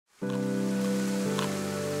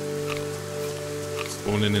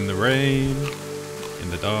Spawning in the rain, in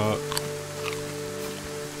the dark.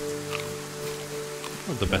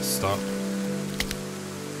 Not the best start.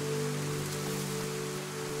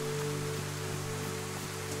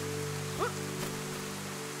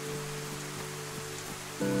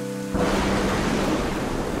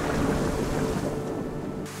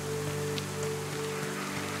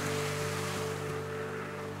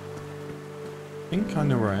 I think I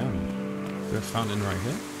know where I am. Is there a fountain right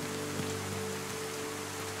here?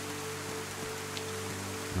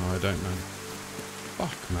 No, I don't know.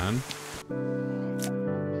 Fuck, man.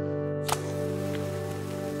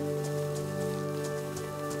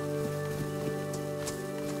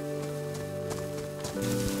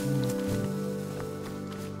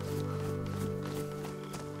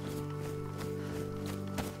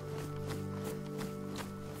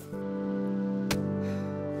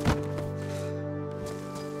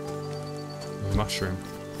 Mushroom.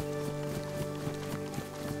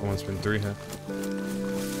 Someone's been through here. A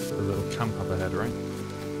little camp up ahead, right?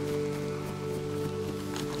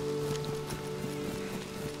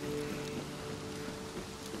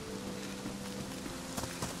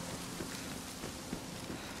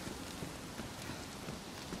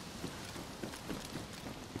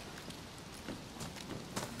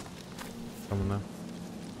 Someone there.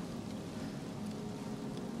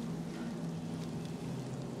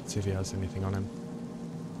 See if he has anything on him.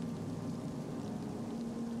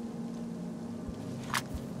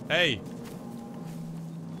 Hey!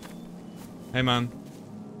 Hey, man.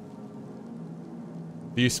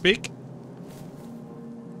 Do you speak?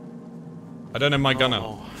 I don't have my gun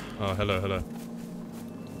out. Oh, hello, hello.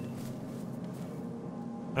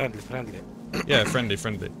 Friendly. Yeah, friendly.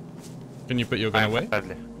 Can you put your gun away?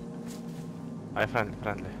 Friendly.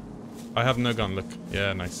 Friendly. I have no gun, look.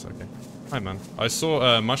 Yeah, nice, okay. Hi, man. I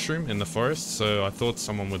saw a mushroom in the forest, so I thought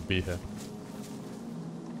someone would be here.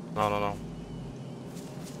 No.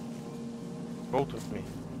 Go with me.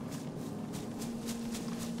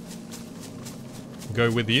 Go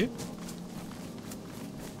with you?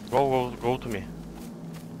 Go to me.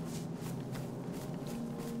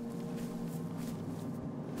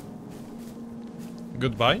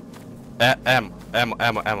 Goodbye? Ammo.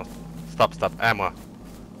 Stop. Ammo.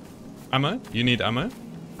 Ammo? You need ammo?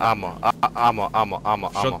 Ammo.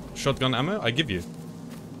 Shotgun ammo? I give you.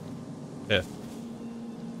 Here.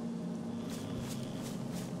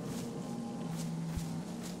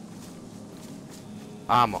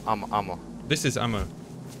 Ammo. This is ammo.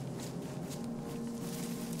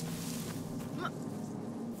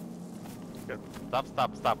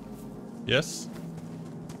 Stop. Yes?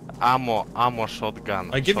 Ammo, shotgun.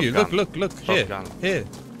 I give you. Look. Shotgun. Here.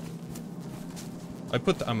 I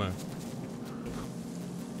put the ammo.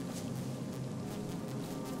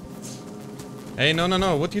 Hey,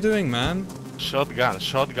 no. What are you doing, man?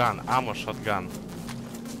 Shotgun. Ammo, shotgun.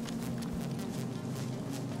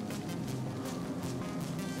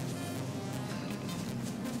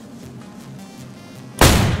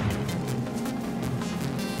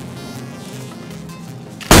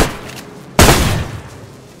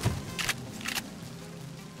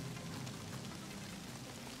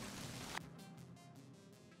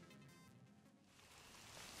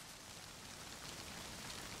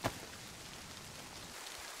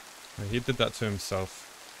 He did that to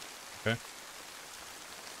himself. Okay?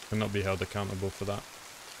 Cannot be held accountable for that.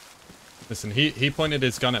 Listen, he pointed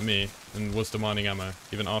his gun at me and was demanding ammo,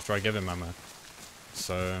 even after I gave him ammo.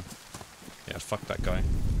 So, yeah, fuck that guy.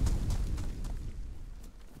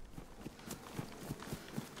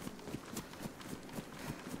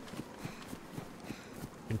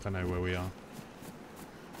 I think I know where we are.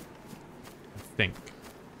 I think.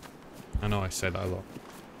 I know I say that a lot.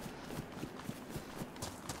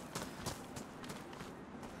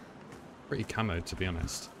 Pretty camoed, to be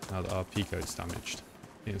honest, now that our Pico's damaged.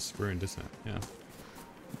 It's ruined, isn't it? Yeah.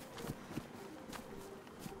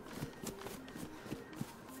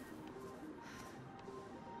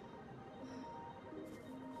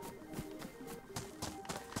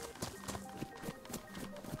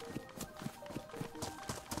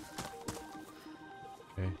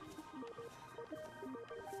 Okay.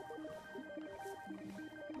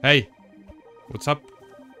 Hey! What's up?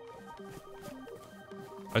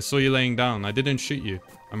 I saw you laying down. I didn't shoot you.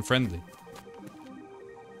 I'm friendly.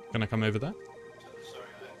 Can I come over there? Sorry,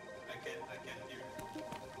 I can't hear you.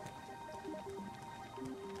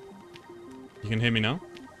 You can hear me now?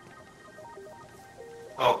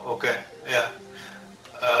 Oh, okay, yeah.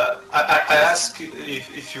 I asked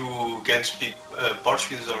if you can speak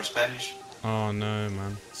Portuguese or Spanish. Oh no,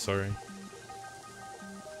 man. Sorry.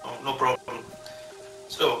 Oh, no problem.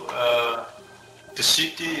 So, the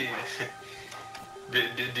city,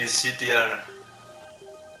 the city are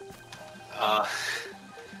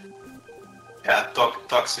yeah,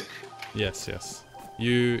 toxic. Yes, yes.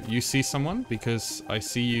 You see someone? Because I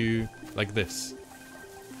see you like this.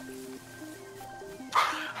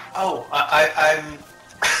 Oh, I'm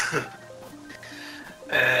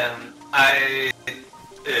I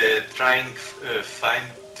trying find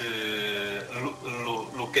the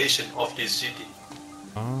location of this city.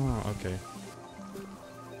 Ah, okay.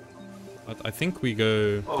 But I think we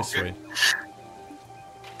go this Okay. way.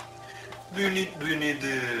 Do you need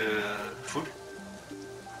food?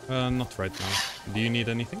 Not right now. Do you need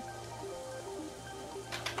anything?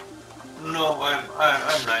 No, I'm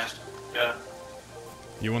nice. Yeah.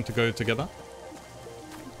 You want to go together?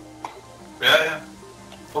 Yeah.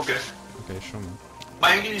 Okay. Okay, sure, man.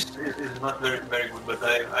 My English is not very good, but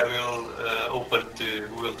I will open to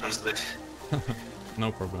Google Translate.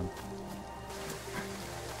 No problem.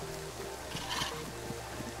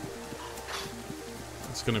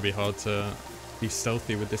 It's gonna be hard to be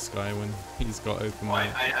stealthy with this guy when he's got open Oh,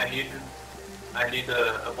 mouth. I need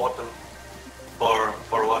a bottle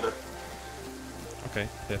for water. Okay,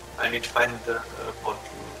 here. I need to find the bottle.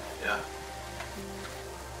 Yeah.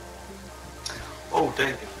 Oh,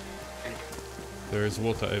 thank you. Thank you. There is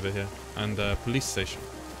water over here and a police station.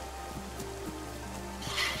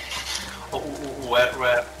 Oh, where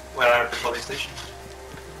are the police stations?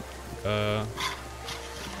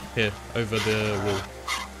 Here, over the wall.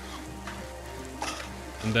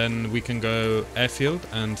 And then we can go airfield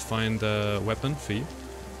and find a weapon for you.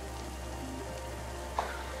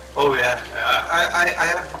 Oh yeah,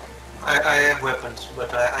 I have weapons,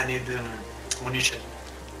 but I need munition.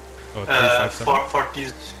 Oh,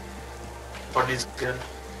 357? For this gun.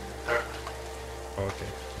 Oh, okay,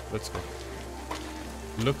 let's go.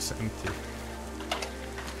 Looks empty.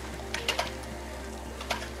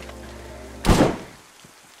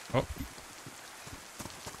 Oh.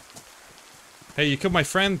 Hey, you killed my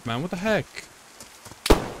friend, man. What the heck?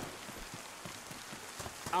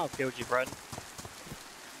 I'll kill you, friend.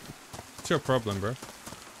 What's your problem, bro?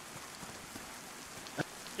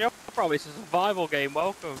 Your problem is a survival game.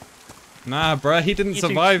 Welcome. Nah, bro. He didn't You two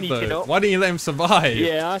survive, sneaking though. up. Why didn't you let him survive?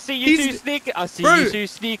 Yeah, I see you two He's- sneaking. I see Bro, you two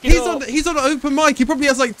sneaking. up. He's on open mic. He probably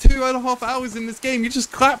has like 2.5 hours in this game. You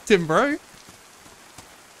just clapped him, bro.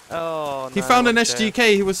 Oh no. He found an okay.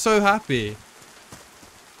 SGK. He was so happy.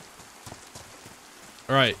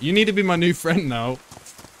 Alright, you need to be my new friend now.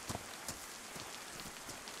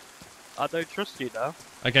 I don't trust you now.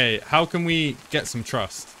 Okay, how can we get some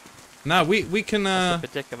trust? Nah, we can That's the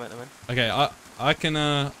predicament, man. okay, I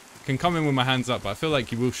can come in with my hands up, but I feel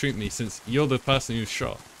like you will shoot me since you're the person who's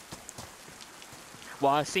shot.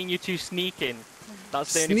 Well, I seen you two sneaking.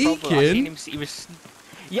 That's the only problem. I seen him. He was.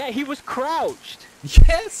 Yeah, he was crouched.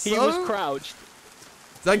 Yes, He was crouched.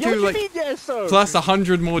 That Yeah, gives what like do you mean, yeah, so? plus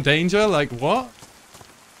 100 more danger. Like what?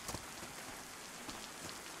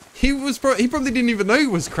 He probably didn't even know he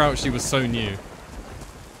was crouched. He was so new.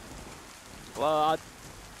 Well,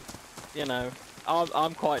 you know,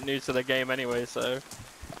 I'm quite new to the game anyway, so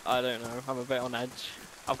I don't know. I'm a bit on edge.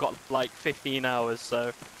 I've got like 15 hours,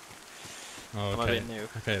 so Oh, I'm a okay. bit new.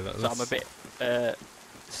 Okay, So I'm a bit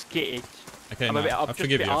skittish. Okay, I'm no, a bit. I I've just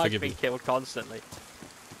forgive been, you. I I've forgive been you. killed constantly.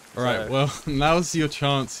 All right. so- Well, now's your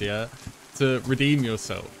chance, yeah, to redeem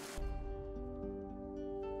yourself.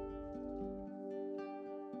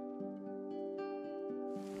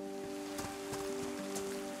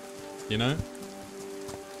 You know? Do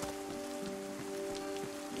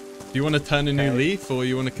you want to turn a new Okay. leaf, or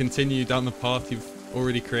you want to continue down the path you've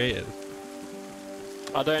already created?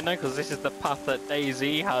 I don't know, because this is the path that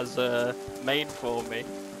DayZ has made for me.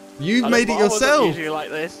 You've I made don't- it I wasn't yourself. usually like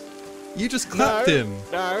this. You just clapped No. him.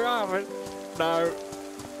 No, I haven't. No.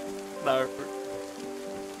 No.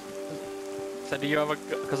 So do you have a...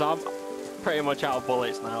 Because I'm pretty much out of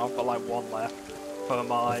bullets now. I've got like one left for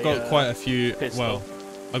my I've got quite a few. pistol. Well,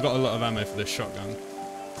 I've got a lot of ammo for this shotgun,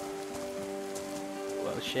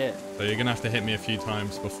 Well, shit. so you're gonna have to hit me a few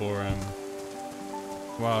times before.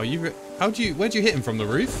 Wow, you. Where'd you hit him from the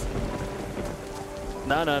roof?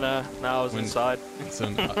 No, I was When- inside.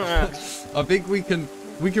 Listen, I think we can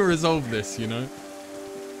resolve this. You know,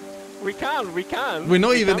 We can. we're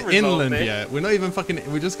not We even can resolve inland this. yet. We're not even fucking.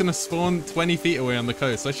 We're just gonna spawn 20 feet away on the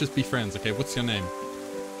coast. Let's just be friends, okay? What's your name?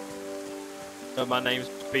 My name's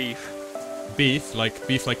Beef. Beef,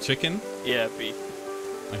 like chicken. Yeah, Beef.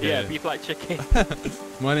 Okay. Yeah, Beef like chicken.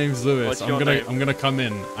 My name's Lewis. What's your name? I'm gonna come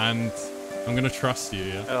in and I'm gonna trust you.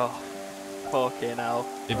 Yeah. Oh, fucking hell.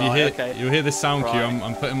 If Right, you hear, okay. you'll hear the sound cue. Right.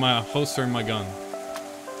 I'm putting my holster in my gun.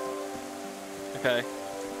 Okay.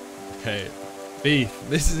 Okay. Beef,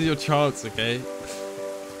 this is your chance, okay?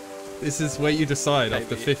 This is where you decide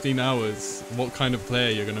after 15 hours what kind of player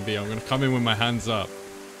you're going to be. I'm going to come in with my hands up.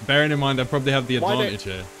 Bearing in mind I probably have the advantage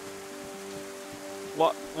here.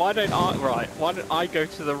 Why don't I go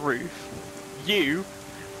to the roof?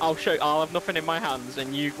 I'll have nothing in my hands,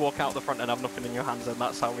 and you walk out the front and have nothing in your hands, and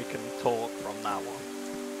that's how we can talk from now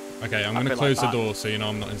on. Okay, I'm going to close the door so you know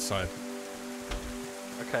I'm not inside.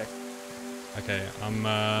 Okay. Okay,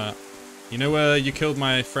 you know where you killed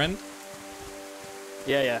my friend?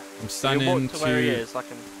 Yeah. I'm standing you walk to where he is.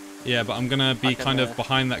 Yeah, but I'm gonna be kind of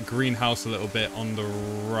behind that greenhouse a little bit on the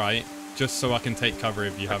right, just so I can take cover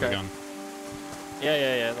if you have a gun.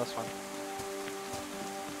 Yeah, that's fine.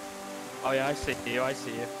 Oh yeah, I see you.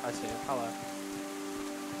 Hello.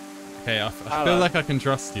 Okay, I feel like I can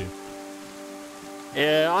trust you.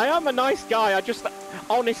 Yeah, I am a nice guy. I just,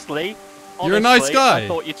 honestly, you're a nice guy. I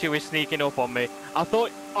thought you two were sneaking up on me. I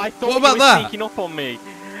thought what you about were that? sneaking up on me.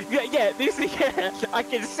 Yeah, I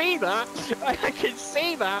can see that. I can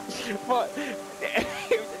see that. But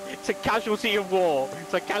it's a casualty of war.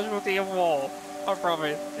 It's a casualty of war. I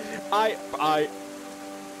promise. I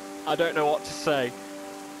don't know what to say.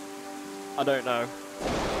 I don't know.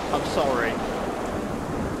 I'm sorry.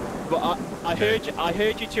 But I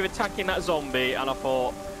heard you two attacking that zombie, and I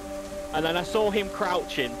thought, and then I saw him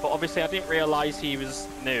crouching, but obviously I didn't realise he was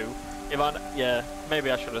new.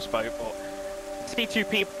 Maybe I should have spoke, but I see two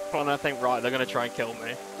people and I think, right, they're gonna try and kill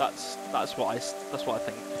me. That's what I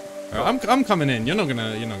think. Right, I'm coming in. You're not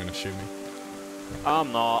gonna shoot me.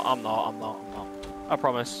 I'm not. I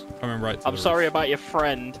promise. Coming right to I'm sorry about your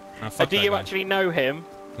friend. Do you actually know him?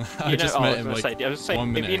 I just met him like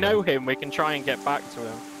 1 minute if you know him, we can try and get back to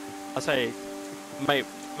him. I say,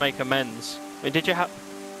 make amends. I mean, did you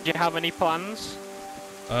have any plans?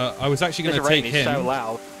 I was actually going to take him so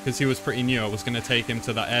loud because he was pretty new. I was going to take him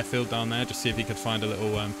to that airfield down there, just see if he could find a little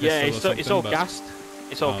pistol or something. It's all gassed.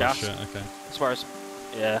 It's all gassed. Shit, okay. As far as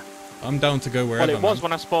I'm down to go wherever. Well, it was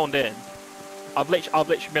when I spawned in. I've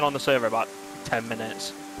literally been on the server about 10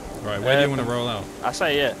 minutes. Right, where do you want to roll out? I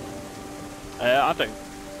say I don't.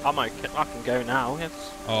 I can go now. Yes.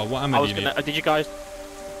 Oh, what ammo do you need? Did you guys?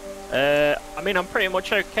 I mean, I'm pretty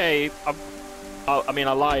much okay. I mean,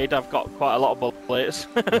 I lied. I've got quite a lot of bullets.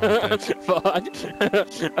 So I've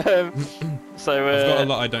got a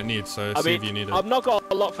lot I don't need. So see if you need it. I've not got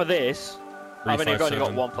a lot for this. I've only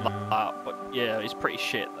got one for that. But yeah, it's pretty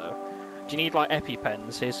shit though. Do you need like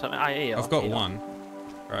EpiPens? Here's something. I've got one.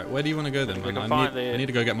 Right, where do you want to go then, man? I need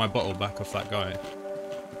to go get my bottle back off that guy.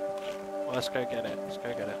 Well, let's go get it.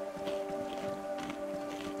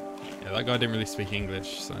 Yeah, that guy didn't really speak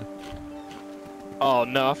English, so. Oh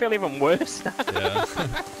no, I feel even worse now. Yeah.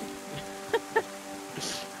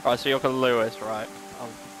 Right, so you're Lewis, right?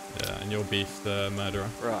 Yeah, and you're Beef, the murderer.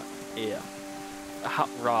 Right. Yeah.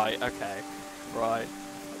 Right. Okay. Right.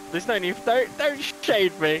 There's no need. Don't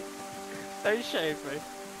shade me. Don't shade me.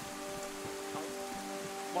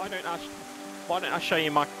 Why don't I show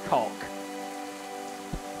you my cock?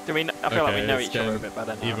 I feel like we know each other a bit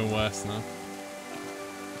better now. Even worse now.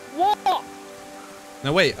 What?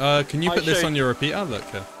 No wait, can you put this on your repeater? Look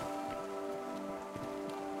here.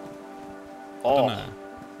 Oh. I don't know.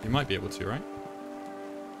 You might be able to, right?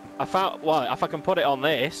 I found, well, if I can put it on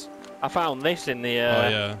this, I found this in the... Oh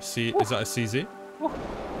yeah, is that a CZ?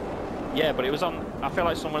 Yeah, but it was on, I feel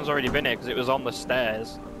like someone's already been here because it was on the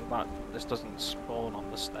stairs. But this doesn't spawn on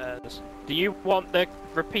the stairs. Do you want the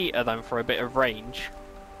repeater then for a bit of range?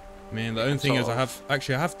 I mean, the only thing is I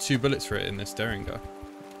have 2 bullets for it in this Derringer.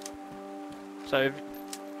 So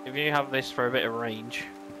if you have this for a bit of range,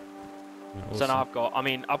 yeah, awesome. then I've got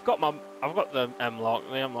the M-lock.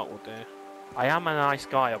 The M-lock will do. I am a nice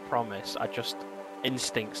guy, I promise. I just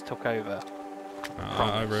instincts took over.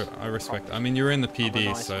 I respect. I mean, you're in the PD,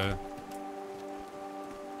 nice so one.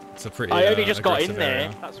 It's a pretty. I only just got in there.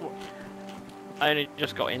 Area. That's what. I only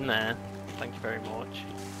just got in there. Thank you very much.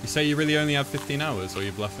 You say you really only have 15 hours, or are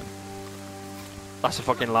you bluffing? That's a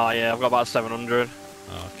fucking lie. Yeah, I've got about 700.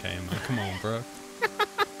 Oh, okay, man. Come on, bro.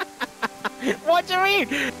 What do you mean?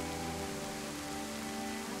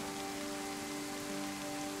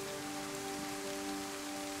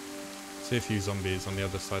 See a few zombies on the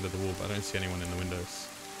other side of the wall, but I don't see anyone in the windows.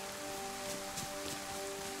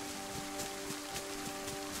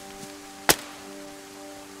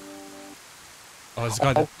 Oh, there's a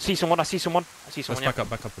guy there. I see someone. Let's back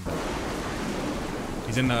up a bit.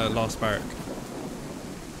 He's in the last barrack.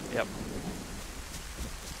 Yep.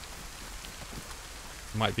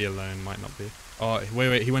 Might be alone, might not be. Oh,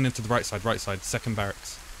 wait, he went into the right side, second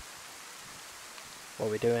barracks. What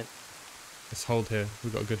are we doing? Let's hold here,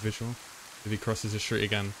 we've got a good visual. If he crosses the street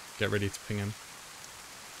again, get ready to ping him.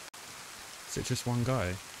 Is it just one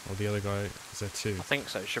guy? Or the other guy, is there two? I think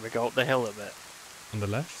so. Should we go up the hill a bit? On the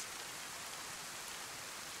left?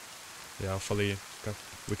 Yeah, I'll follow you. Go.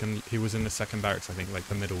 We can. He was in the second barracks, I think, like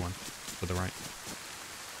the middle one, to the right.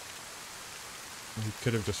 He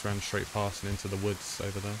could have just ran straight past and into the woods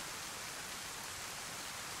over there.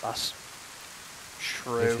 That's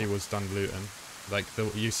true. If he was done looting. Like,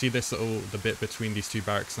 you see this little, the bit between these two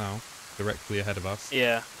barracks now, directly ahead of us?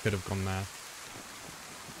 Yeah. Could have gone there.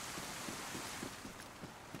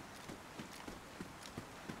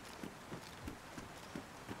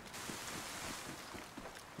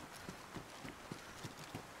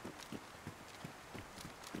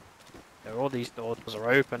 Yeah, all these doors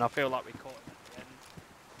are open. I feel like we caught him at the end.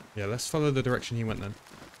 Yeah, let's follow the direction he went then.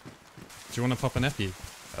 Do you want to pop an epi?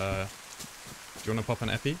 Do you want to pop an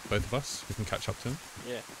epi, both of us? We can catch up to him.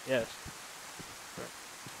 Yeah, yes.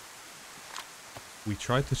 We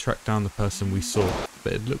tried to track down the person we saw,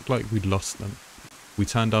 but it looked like we'd lost them. We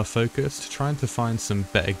turned our focus to trying to find some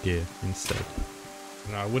better gear instead.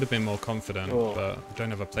 You know, I would have been more confident, but I don't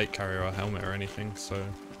have a plate carrier or helmet or anything, so...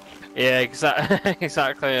 Yeah,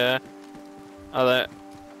 exactly, yeah. We're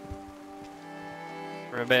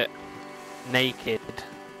a bit naked.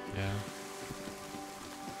 Yeah.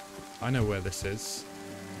 I know where this is.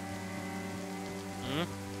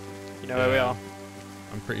 You know where we are?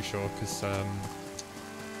 I'm pretty sure, because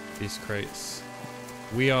these crates...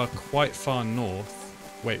 We are quite far north.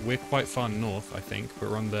 Wait, we're quite far north, I think, but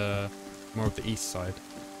we're on the more of the east side.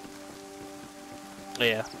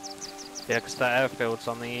 Yeah. Yeah, because the airfield's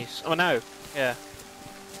on the east. Oh no! Yeah.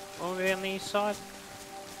 Will we be on the east side?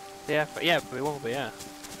 Yeah, we will be, yeah.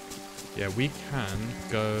 Yeah, we can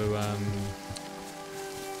go,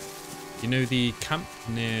 you know the camp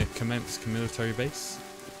near Kamensk military base?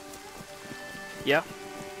 Yeah.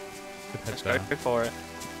 Let's go for it.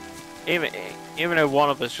 Even though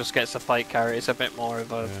one of us just gets a plate carrier, it's a bit more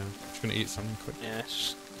of a... Yeah, just gonna eat something quick. Yeah, it's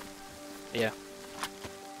just... Yeah.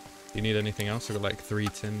 You need anything else? I've got like 3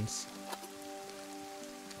 tins.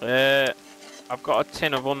 I've got a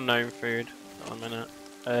tin of unknown food. Hold on a minute.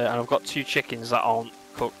 And I've got 2 chickens that aren't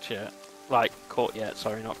cooked yet. Like, caught yet,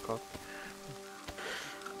 sorry, not cooked.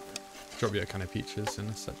 Drop you a can of peaches in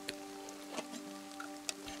a sec.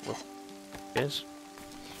 Cheers.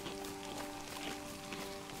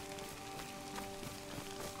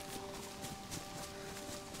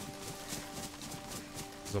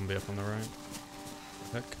 Zombie up on the right.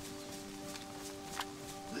 Heck.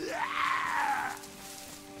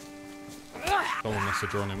 Someone must have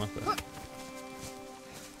drawn him up there.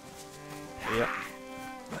 Yep.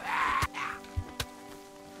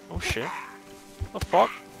 Oh shit. The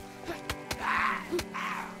fuck?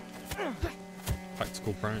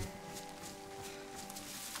 Tactical prone.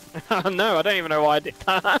 No, I don't even know why I did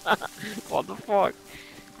that. What the fuck?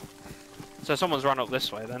 So someone's run up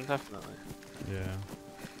this way then, definitely. Yeah.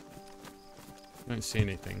 I don't see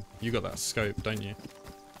anything. You got that scope, don't you?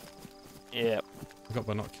 Yeah. I've got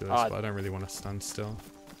binoculars, but I don't really want to stand still.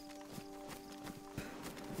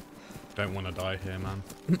 Don't want to die here, man.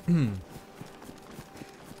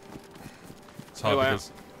 It's hard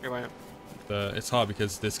because it's hard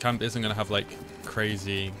because this camp isn't gonna have like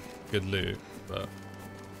crazy good loot, but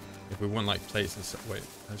if we want like plates and stuff, wait,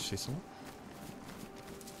 has she someone?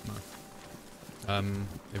 No.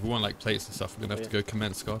 If we want like plates and stuff, we're gonna have to go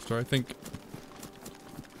Kamensk after, I think.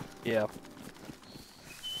 Yeah.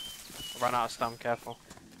 Run out of stam, careful.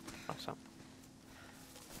 That's up.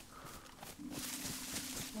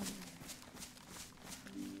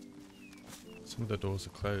 Some of the doors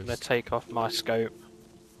are closed. I'm gonna take off my scope.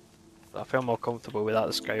 I feel more comfortable without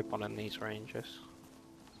the scope on in these ranges.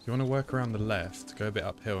 You want to work around the left, go a bit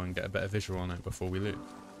uphill and get a better visual on it before we loot?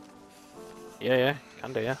 Yeah,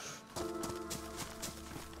 can do, yeah.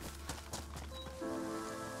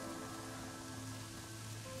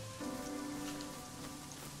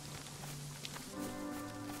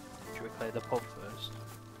 Should we play the pub first?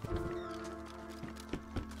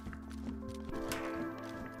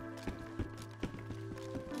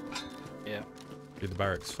 Yeah. Do the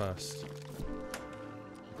barracks first.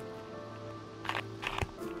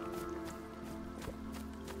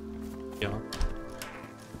 Yeah.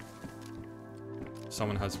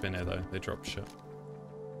 Someone has been here though, they dropped shit.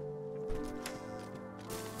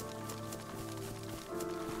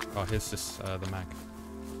 Oh, here's this, the mag.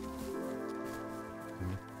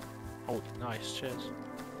 Oh, nice, cheers.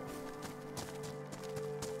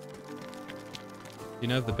 You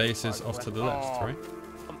know the base is off to the left, right?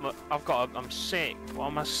 I'm sick. What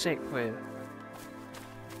am I sick with?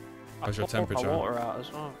 How's your temperature? My water out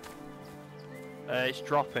as well. It's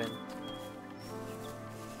dropping.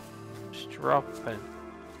 It's dropping.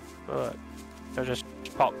 But I'll just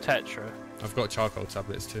pop Tetra. I've got charcoal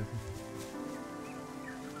tablets too.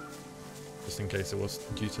 Just in case it was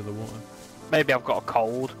due to the water. Maybe I've got a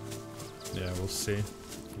cold. Yeah, we'll see.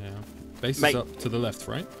 Yeah. Base is Mate. up to the left,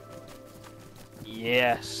 right?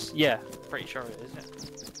 Yes. Yeah, pretty sure it is, yeah.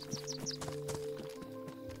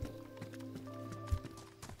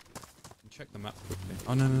 Check the map quickly.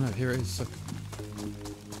 Oh, no, no, no. Here it is. Look.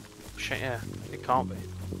 Shit, yeah. It can't be.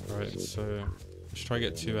 Right, so let's try to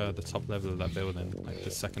get to the top level of that building, like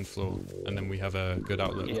the second floor, and then we have a good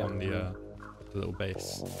outlook Yeah. on the little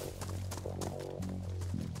base.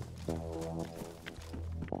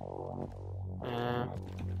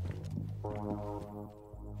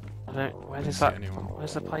 I don't. Where does See that? anyone?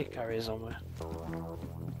 Where's the plate carriers on me?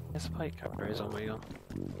 Where's the plate carriers on me gone?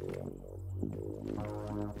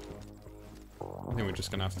 I think we're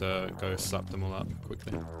just gonna have to go slap them all up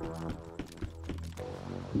quickly.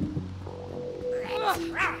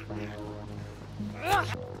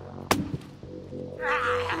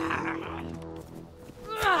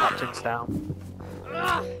 Captain's down.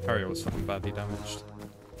 Carrier was fucking badly damaged.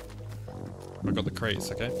 I got the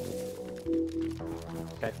crates, okay?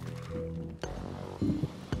 Okay.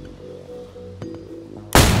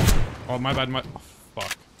 Oh, my bad, my... Oh,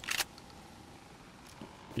 fuck.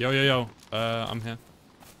 Yo, yo, yo. I'm here.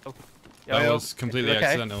 Yo, That yo. was completely Okay.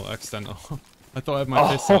 accidental. I thought I had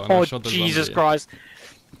my pistol and I Oh, shot the Jesus zombie. Christ.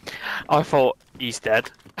 I thought he's dead.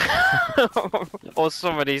 Or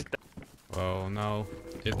somebody's dead. Well, now,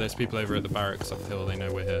 if there's people over at the barracks up hill, they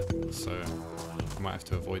know we're here. So, I might have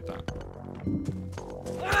to avoid that.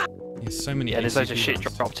 There's so many Yeah, there's loads of ACP shit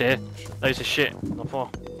rounds. dropped here. Loads of shit on the floor.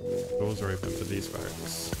 Doors are open for these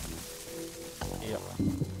barracks. Yep.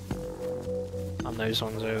 And those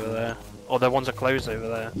ones over there. Oh, the ones are closed over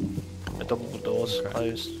there. The double doors Okay.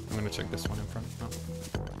 closed. I'm gonna check this one in front.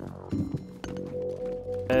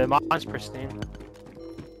 Mine's pristine.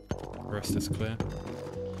 The rest is clear.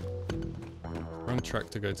 We're on track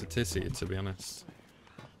to go to Tissy, to be honest.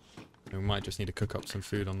 And we might just need to cook up some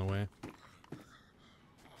food on the way.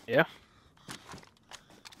 Yeah.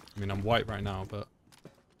 I mean, I'm white right now, but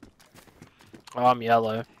Oh, I'm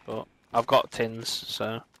yellow, but I've got tins,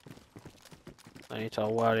 so I need to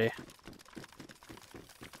worry.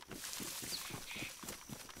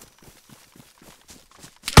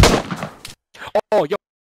 Oh, yo!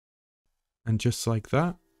 And just like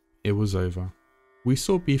that, it was over. We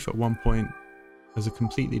saw Beef at one point as a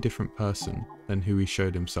completely different person than who he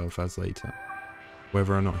showed himself as later.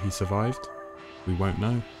 Whether or not he survived, we won't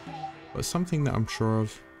know. But something that I'm sure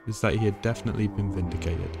of is that he had definitely been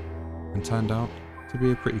vindicated and turned out to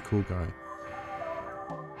be a pretty cool guy.